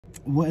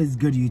What is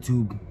good,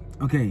 YouTube?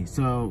 Okay,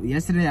 so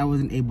yesterday I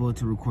wasn't able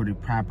to record a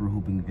proper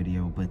hooping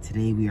video, but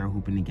today we are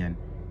hooping again.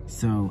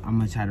 So I'm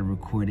gonna try to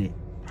record it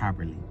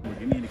properly.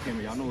 Give me the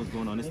camera. Y'all know what's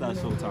going on. It's not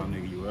showtime,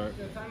 nigga. You heard?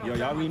 Yo,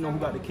 y'all really know who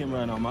got the camera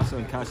right now. My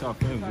son Cash Out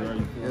Films, you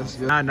heard? Yes.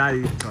 Not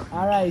even talking.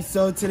 All right,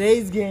 so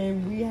today's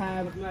game we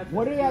have.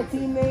 What are your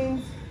team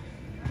names?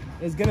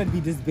 It's gonna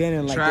be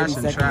disbanded in like Trash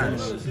 30 and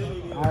seconds.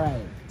 trash. All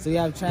right, so you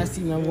have trash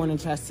team number 1 and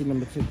trash team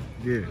number 2.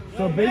 Yeah.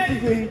 So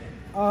basically,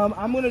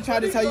 I'm gonna try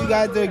to tell you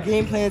guys their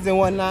game plans and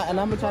whatnot, and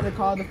I'm gonna try to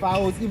call the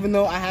fouls, even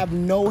though I have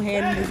no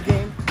hand in this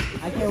game.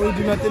 I can't really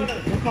do nothing.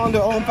 They're calling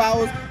their own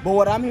fouls, but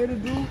what I'm here to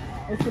do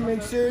is to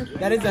make sure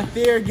that it's a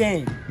fair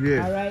game.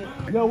 Yeah. All right.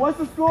 Yo, what's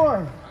the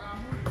score?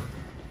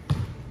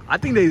 I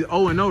think they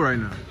 0-0 right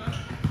now.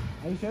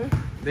 Are you sure?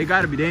 They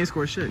gotta be. They ain't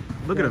score shit.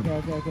 Look at them.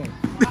 Okay.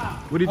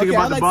 What do you think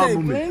about the ball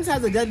movement? Flames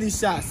has a deadly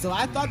shot, so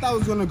I thought that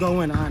was gonna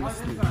go in,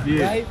 honestly.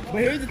 Yeah. Right?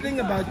 But here's the thing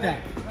about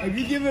that: if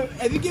you give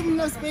him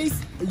enough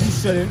space, you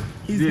shouldn't.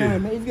 He's gonna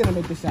make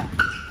the shot.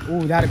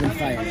 Ooh, that'd have been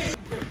fire.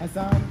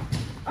 Hassan.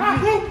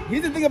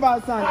 Here's the thing about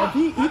Hassan: if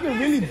he can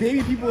really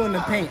baby people in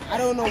the paint. I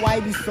don't know why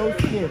he'd be so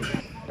scared.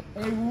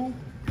 Hey Woo.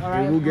 All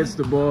right. Hey, who gets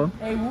the ball?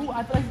 Hey Woo,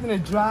 I thought he was gonna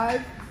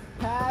drive,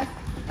 pass.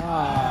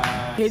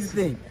 Here's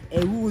the thing.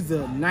 Hey Woo is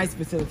a nice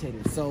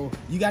facilitator, so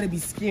you gotta be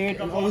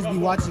scared and always be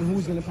watching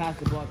who's gonna pass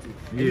the ball to.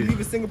 If you leave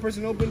a single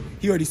person open,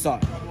 he already saw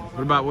it.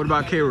 What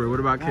about K-Roy? What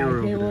about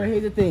K-Roy? K-Roy,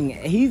 here's the thing.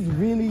 He's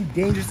really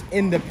dangerous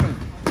in the paint,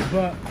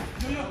 but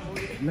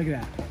look at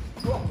that.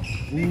 Ooh,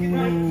 He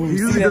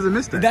usually doesn't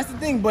miss that. That's the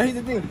thing, but here's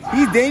the thing.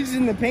 He's dangerous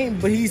in the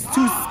paint, but he's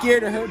too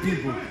scared to hurt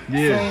people.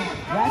 Yeah. So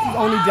that's his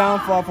only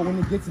downfall for when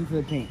he gets into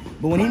the paint.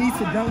 But when he needs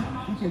to dunk,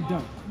 he can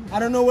dunk. I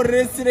don't know what it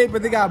is today,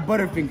 but they got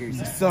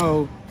butterfingers.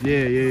 So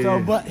Yeah. So,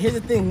 but here's the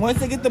thing. Once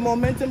they get the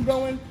momentum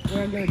going,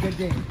 we're gonna get a good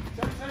game.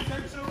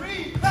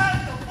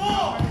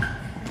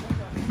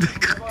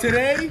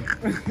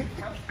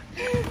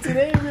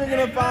 Today we're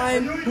gonna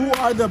find who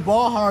are the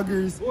ball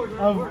hoggers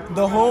of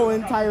the whole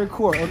entire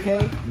court.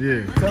 Okay.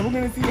 Yeah. So we're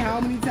gonna see how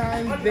many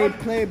times they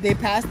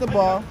pass the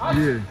ball.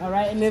 Yeah. All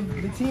right. And if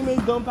the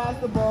teammates don't pass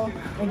the ball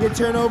and get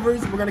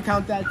turnovers, we're gonna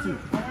count that too.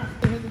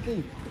 Here's the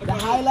thing. The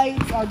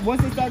highlights are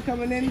once they start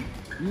coming in,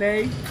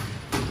 lay.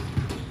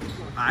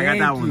 I got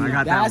that one.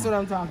 That's what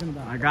I'm talking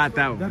about. I got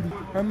that one.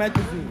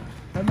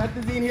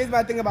 Hermethazine, here's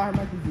my thing about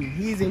Hermethazine.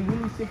 He's a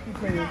really shifty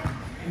player.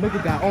 Look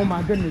at that. Oh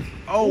my goodness.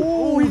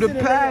 Oh, he the did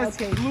it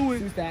pass. right. Okay,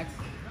 Two stacks.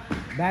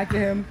 Back to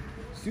him.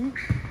 Shoot.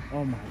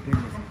 Oh my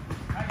goodness.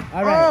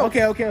 All right. Oh.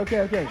 Okay.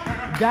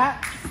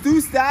 That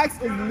 2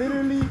 stacks is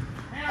literally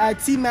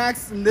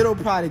T-Mac's little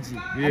prodigy.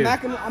 Yeah.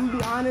 I'm gonna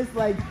be honest,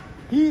 like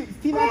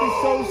T-Mac is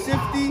so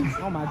shifty.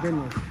 Oh my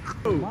goodness.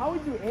 Why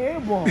would you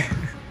airball?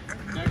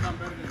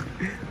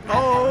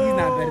 Oh. He's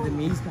not better than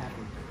me. He's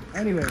capping.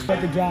 Anyway,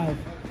 but the drive.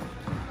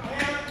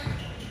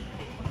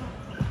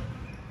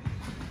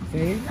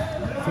 Save.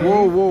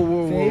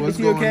 Whoa. Save. What's Is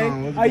he going okay?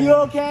 on? Are you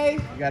okay?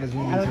 You gotta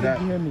zoom I don't into think that.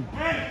 you hear me.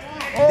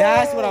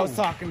 That's what I was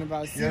talking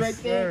about. See Yes, right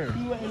there? sir.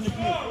 He went in the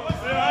field.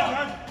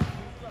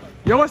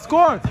 Yo, what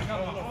score?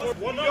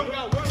 1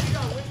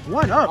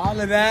 up. All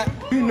of that.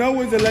 You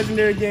know it's a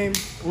legendary game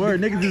Where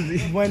niggas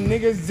is when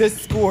niggas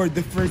just scored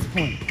the first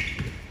point.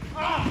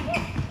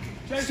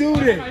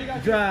 Shoot it.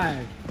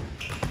 Drive.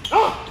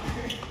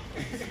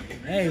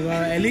 Hey,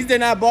 well, at least they're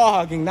not ball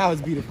hogging. That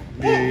was beautiful.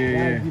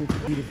 Yeah. That was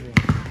beautiful.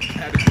 I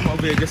had to come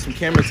over here and get some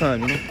camera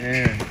time, you know?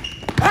 Yeah.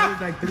 That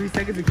was like 3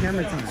 seconds of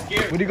camera time.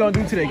 What are you gonna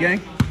do today,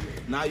 gang?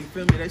 Nah, you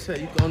feel me? They said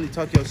you can only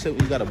talk your shit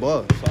when you got a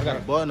ball. So I got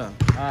a ball now.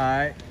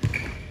 Alright.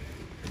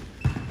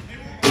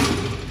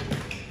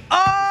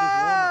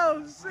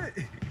 Oh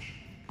shit.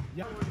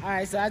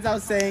 Alright, so as I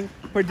was saying,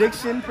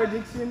 prediction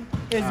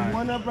is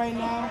 1 up right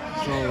now.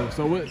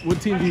 So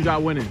what team do you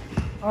got winning?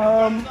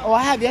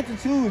 I have yet to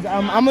choose.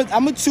 I'm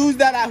gonna choose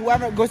that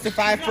whoever goes to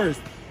 5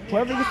 first.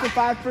 Whoever gets to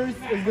 5 first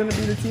is gonna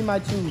be the team I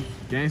choose.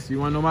 Gangsta, you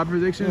wanna know my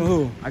prediction?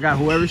 Who? I got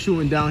whoever's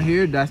shooting down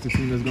here, that's the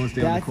team that's gonna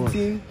stay on the That's the court.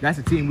 team? That's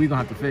the team we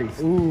gonna have to face.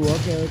 Ooh,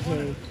 okay.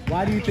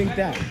 Why do you think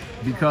that?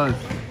 Because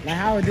Like,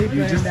 how are they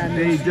playing that?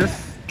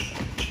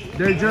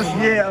 they're just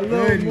a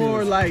little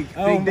more like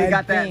they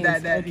got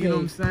that you know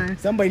what I'm saying?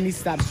 Somebody needs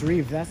to stop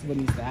Sharif. That's what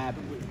needs to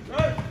happen.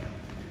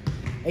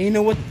 And you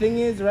know what the thing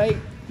is, right?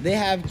 They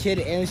have Kid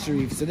and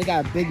Sharif, so they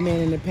got a big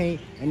man in the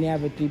paint, and they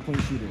have a 3-point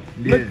shooter.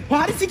 Yeah. Look,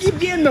 why does he keep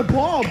getting the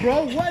ball,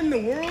 bro? What in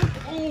the world?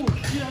 Oh,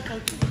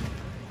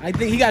 I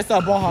think he gotta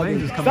start ball hogging.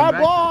 Flames is coming Start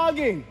back. ball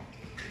hogging.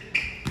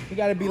 He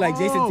gotta be like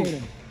Jason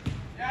Tatum.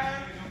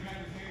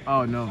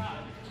 Oh no.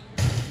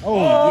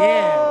 Oh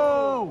yeah.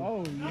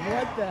 Oh,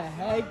 what the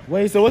heck?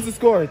 Wait, so what's the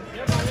score?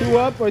 2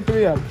 up or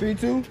 3 up?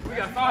 3-2? We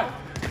got 5.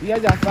 You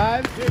guys got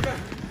 5?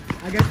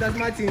 I guess that's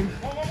my team.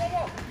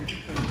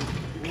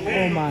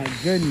 Oh my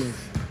goodness.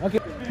 Okay.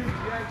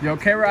 Yo,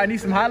 K-Roy, I need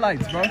some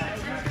highlights, bro.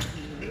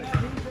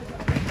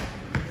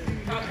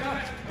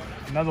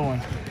 Another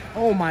one.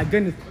 Oh my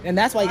goodness. And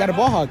that's why you got a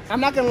ball hog. I'm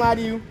not gonna lie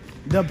to you.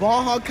 The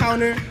ball hog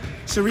counter,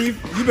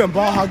 Sharif, you've been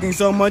ball hogging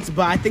so much,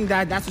 but I think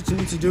that's what you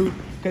need to do.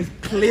 Because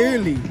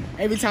clearly,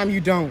 every time you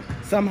don't,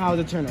 somehow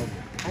it's a turnover.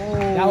 Oh.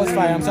 That was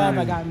fire. I'm sorry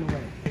if I got in the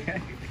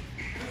way.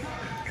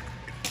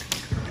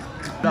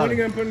 I'm only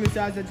gonna put in the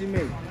shots that you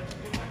made.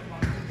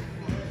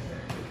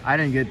 I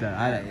didn't get that.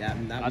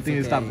 I think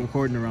it stopped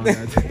recording around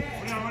that.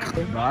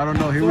 But I don't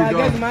know. Here So we I go.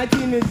 guess my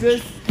team is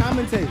just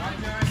commentate.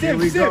 Here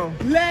we go.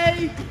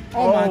 Lay.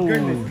 Oh my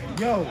goodness.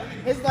 Yo,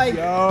 it's like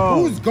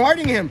who's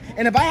guarding him?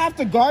 And if I have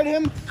to guard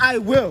him, I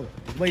will.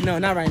 Wait, no,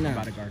 not right now.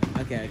 About to guard him.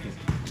 Okay.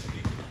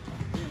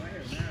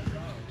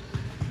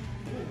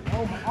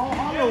 Oh,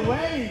 all the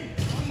way.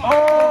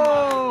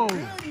 Oh!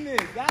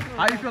 Goodness,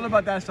 How you feel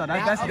about that shot?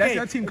 That's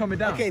your team coming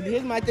down. Okay,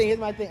 here's my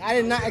thing. I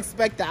did not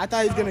expect that. I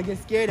thought he was gonna get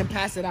scared and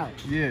pass it out.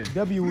 Yeah.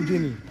 W.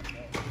 Houdini.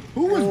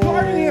 Who was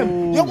guarding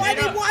him? Yo, why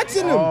are they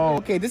watching him?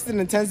 Okay, this is an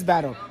intense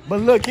battle.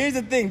 But look, here's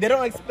the thing. They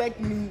don't expect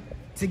me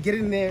to get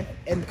in there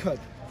and cook.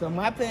 So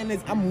my plan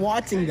is I'm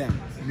watching them.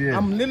 Yeah.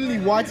 I'm literally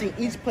watching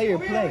each player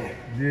play.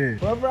 Yeah.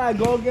 Whoever I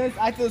go against,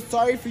 I feel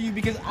sorry for you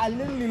because I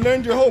literally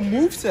learned your whole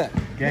moveset.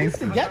 Gangs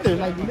together,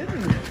 like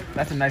literally.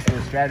 That's a nice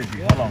little strategy.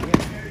 Hold on.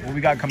 What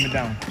we got coming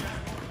down?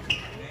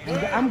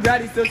 I'm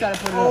glad he still tried to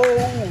put it Oh,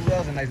 up. that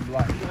was a nice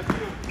block.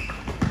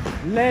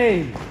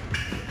 Lay.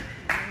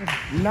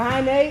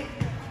 9-8.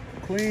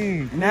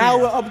 Clean. Now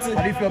we're up to.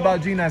 How do you feel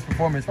about G9's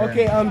performance, man?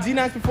 Okay,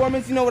 G9's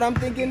performance, you know what I'm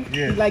thinking?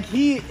 Yeah. Like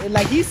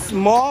he's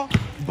small,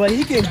 but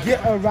he can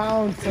get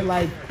around to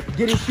like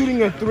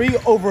shooting a 3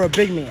 over a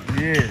big man.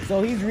 Yeah.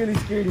 So he's really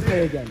scary to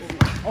play against.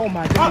 Oh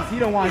my goodness, he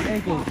don't want his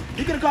ankles.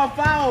 He could have called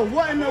foul.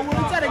 What in the world? He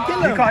tried to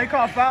kill him. He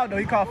called foul though.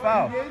 He called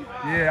foul.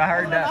 Yeah, I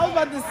heard that. I was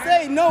about to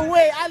say, no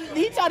way.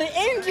 He tried to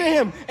injure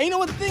him. And you know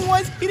what the thing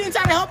was? He didn't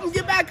try to help him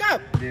get back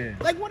up. Yeah.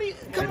 Like, what do you,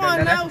 come on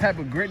now. That's the type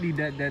of gritty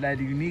that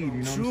you need, you know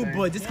what I'm True, saying?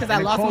 but just because In I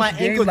a lost close my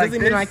game ankle like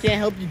doesn't mean I this- can't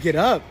help you get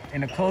up.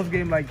 In a close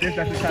game like this,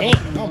 that's the type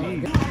of Oh thing my you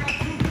need.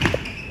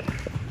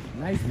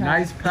 Nice pass.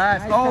 Nice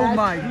pass. Nice Oh pass.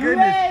 my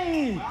goodness.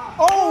 Yay!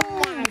 Oh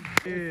my.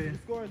 Yeah. The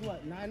score is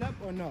what? 9 up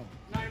or no?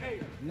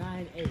 9-8.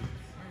 9-8.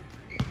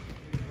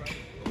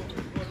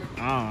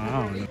 I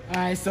don't know. All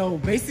right, so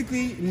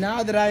basically,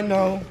 now that I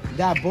know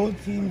that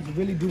both teams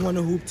really do want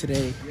to hoop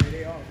today,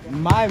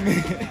 my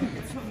man,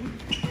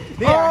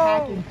 they are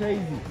hacking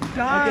crazy.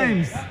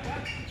 Dimes. Okay.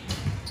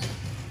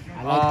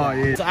 I like that.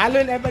 Yeah. So I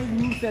learned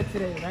everybody's moveset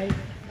today, right?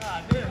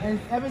 And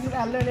ever since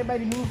I learned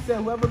everybody's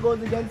moveset, whoever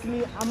goes against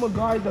me, I'm going to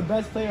guard the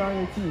best player on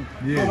your team.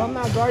 Yeah. So if I'm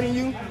not guarding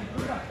you,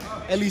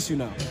 at least you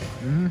know.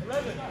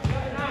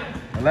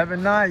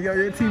 11-9. Yo,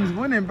 your team's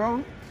winning,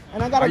 bro.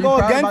 And I gotta Are you go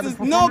proud about against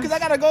this no, performance? because I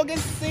gotta go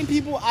against the same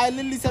people I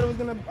literally said I was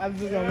gonna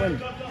win.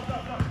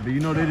 But you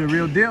know they're the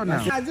real deal now.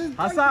 I just-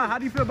 Hassan, how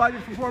do you feel about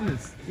your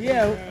performance?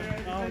 Yeah.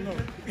 I don't know.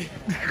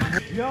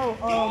 Yo,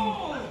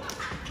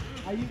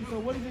 so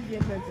what is your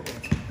game plan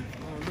today?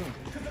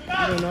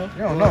 I don't know.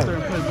 You don't know.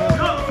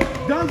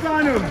 Dunk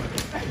on him.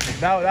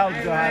 That was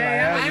the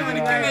highlight.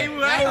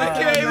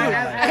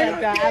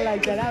 I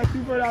like that. That was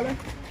 $2.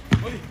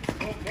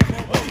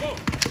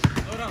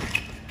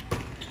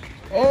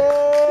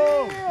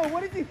 Oh! Yeah,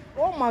 what is he?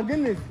 Oh my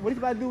goodness. What is he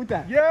about to do with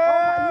that?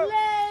 Yeah! Oh my,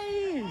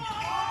 Lay!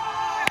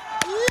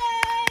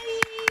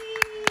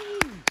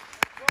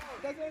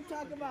 That's what I'm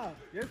talking about.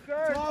 Yes,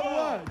 sir.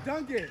 12-1.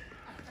 Dunk it.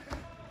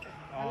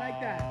 I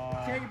like that.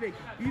 Cherry pick.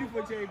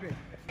 Beautiful cherry pick.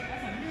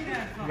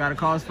 You gotta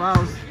cause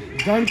fouls.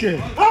 Dunk it.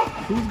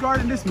 Who's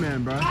guarding this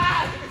man, bro?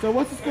 So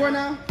what's the score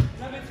now?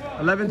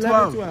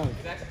 11-12.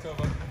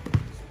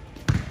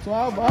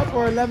 12 up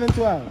or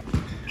 11-12?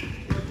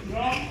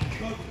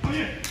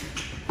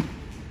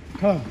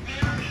 Come.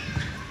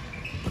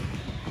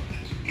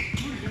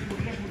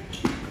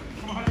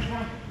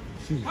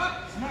 Shoot.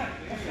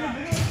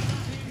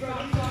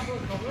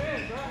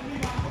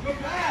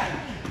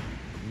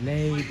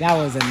 Nate, that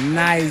was a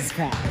nice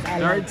pass.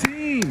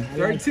 13.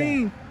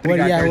 13. Well, We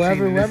got yeah,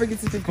 13 in whoever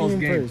this gets to close 15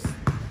 game. first.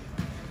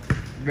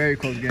 Very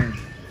close game.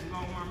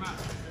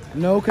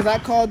 No, because I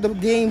called the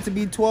game to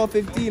be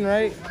 12-15,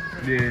 right?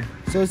 Yeah.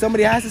 So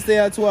somebody has to stay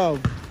at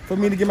 12 for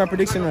me to get my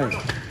prediction right.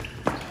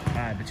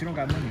 Alright, but you don't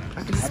got money.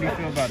 How do you feel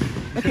about it? You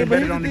Okay, should've but bet it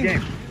here's on the the thing.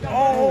 game.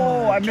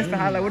 Oh, I missed the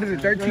highlight. What is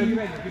it? 13?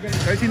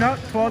 13 up?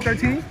 12,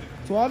 13?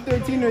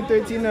 12-13 or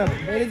 13 up.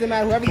 It doesn't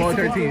matter. Whoever 12,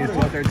 gets to 13. It's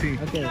 12, 13.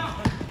 Okay.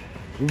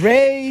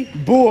 Ray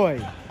Boy,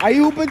 are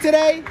you hooping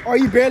today or are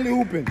you barely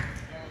hooping?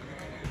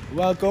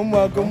 Welcome,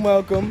 welcome,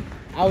 welcome.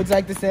 I would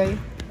like to say,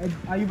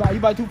 are you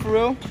about to hoop for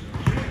real?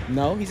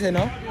 No, he said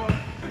no.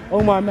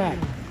 Omar Mack,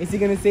 is he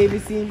gonna save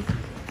his team?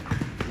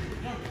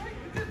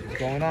 What's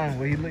going on?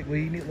 What he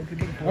need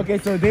looking for? Okay,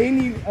 so they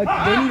need a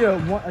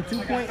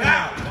 2-point.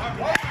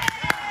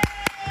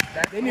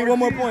 They need 1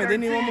 more point. They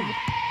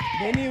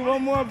need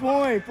one more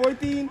point.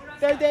 14,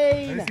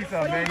 13. Let me see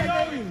something,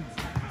 man.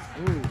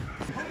 Ooh.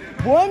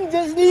 One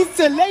just needs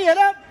to lay it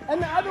up,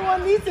 and the other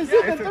one needs to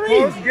shoot the It's a three.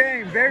 close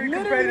game. Very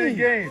Literally. competitive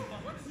game.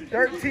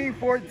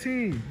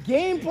 13-14.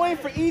 Game point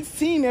for each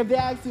team if they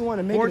actually want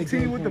to make it a 14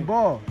 game with the point.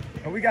 ball.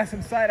 And we got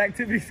some side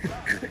activities. This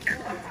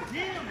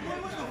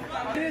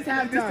This the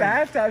halftime.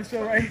 halftime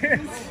show right here.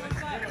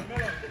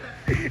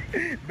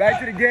 Back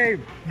to the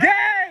game.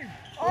 Game!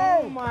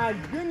 Oh my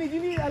goodness, you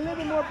need a little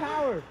bit more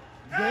power.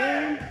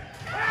 Game.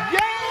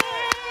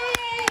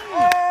 Game!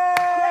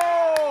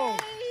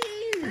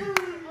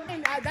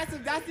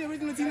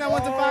 original team that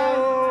went to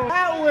 5.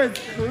 That was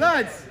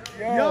clutch.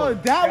 Yo,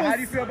 that was. How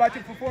do you feel about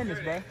your performance,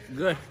 bro?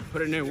 Good.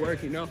 Putting in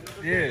work, you know?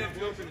 Yeah.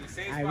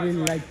 I really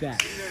like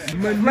that.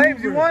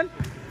 Flames, you won?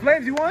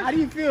 Flames, you won? How do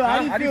you feel?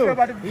 How do you feel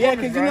about the performance, Yeah,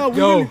 because you know, we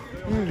Yo.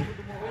 really,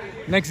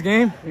 Next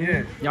game?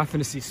 Yeah. Y'all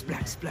finna see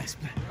splash.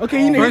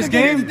 Okay, you know, First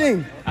here's game? the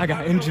thing. I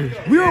got injured.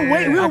 We were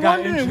waiting. We were I got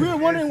wondering. injured. We were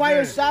wondering why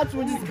your shots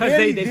were just Because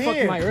barely they fucked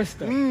there. my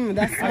wrist up.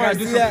 That's I smart. gotta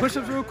do See some that?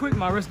 push-ups real quick.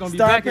 My wrist gonna be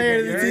Star back player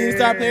again. of the team.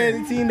 Star player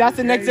of the team. That's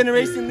the next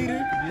generation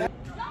leader.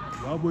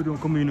 Y'all boy don't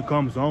come in the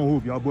comments. I don't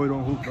hoop. Y'all boy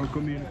don't hoop. Don't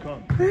come in the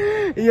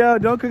comments. Yo,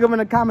 don't cook them in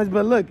the comments.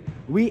 But look,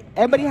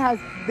 everybody has.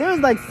 There's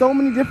like so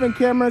many different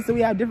cameras, so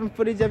we have different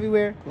footage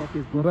everywhere.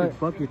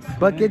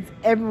 Buckets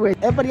everywhere.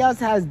 Everybody else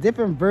has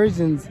different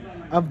versions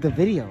of the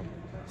video.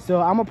 So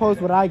I'm gonna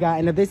post what I got,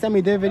 and if they send me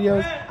their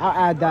videos, I'll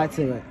add that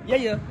to it.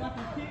 Yeah.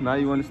 Now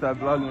you want to start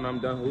vlogging when I'm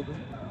done hooping?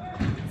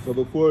 So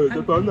before,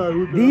 if I'm not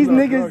hooping, These I'm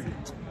not niggas,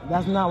 vlogging.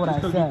 that's not what I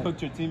Just 'cause you said.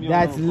 cooked your team, you don't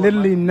That's know what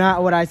literally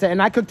not what I said,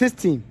 and I cooked this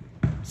team.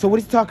 So what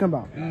is he talking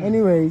about?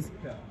 Anyways,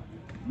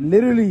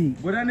 literally.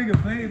 Well, that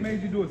nigga played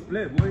made you do a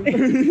split, boy. And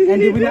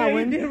did we not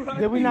win?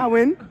 Did we not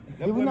win?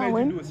 Did we boy not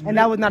made you do win? a split. And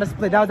that was not a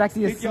split. That was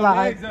actually a Pick your slide.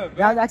 legs up,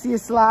 That was actually a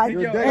slide.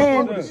 your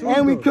legs up.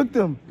 And we cooked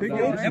them.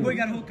 That boy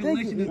got a whole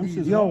collection of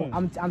these. Yo,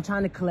 I'm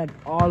trying to collect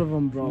all of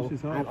them, bro.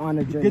 I'm on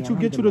a journey.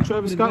 Get you the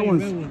Travis Scott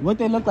ones. What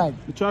they look like?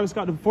 The Travis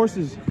Scott, the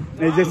forces.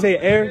 They just say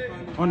air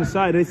on the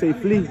side. They say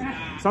fleet.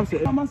 Some say,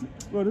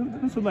 bro,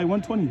 this was like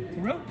 120.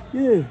 For real?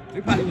 Yeah.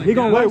 He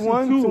gonna Wait,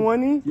 wear some too.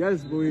 120?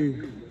 Yes, boy.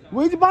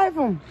 Where'd you buy it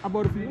from? I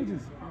bought a few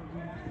inches.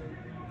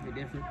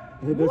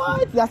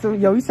 What? That's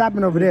yo, he's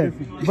shopping over there.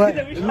 But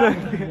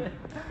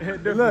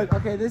look,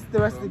 okay, this is the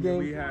rest of the game.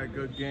 We had a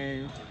good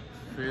game.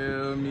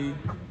 Feel me?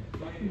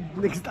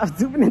 Nigga, stop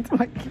zooming into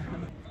my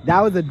camera.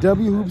 That was a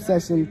W hoop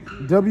session.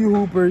 W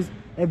hoopers.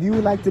 If you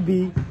would like to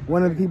be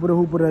one of the people to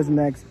hoop with us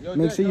next,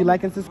 make sure you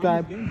like and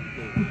subscribe.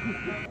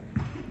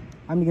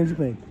 How many games you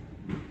played?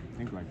 I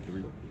think like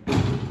 3.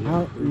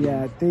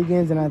 Yeah, 3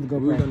 games and I have to go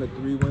We was play. on a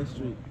 3-win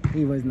streak.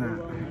 He was not.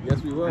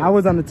 Yes, we was. I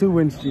was on the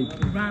 2-win streak.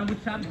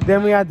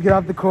 Then we had to get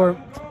off the court.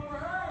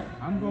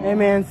 Hey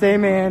man, say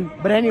man.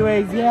 But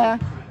anyways, yeah.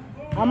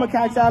 I'm gonna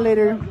catch y'all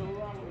later.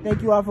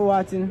 Thank you all for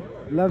watching.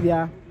 Love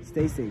y'all.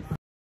 Stay safe.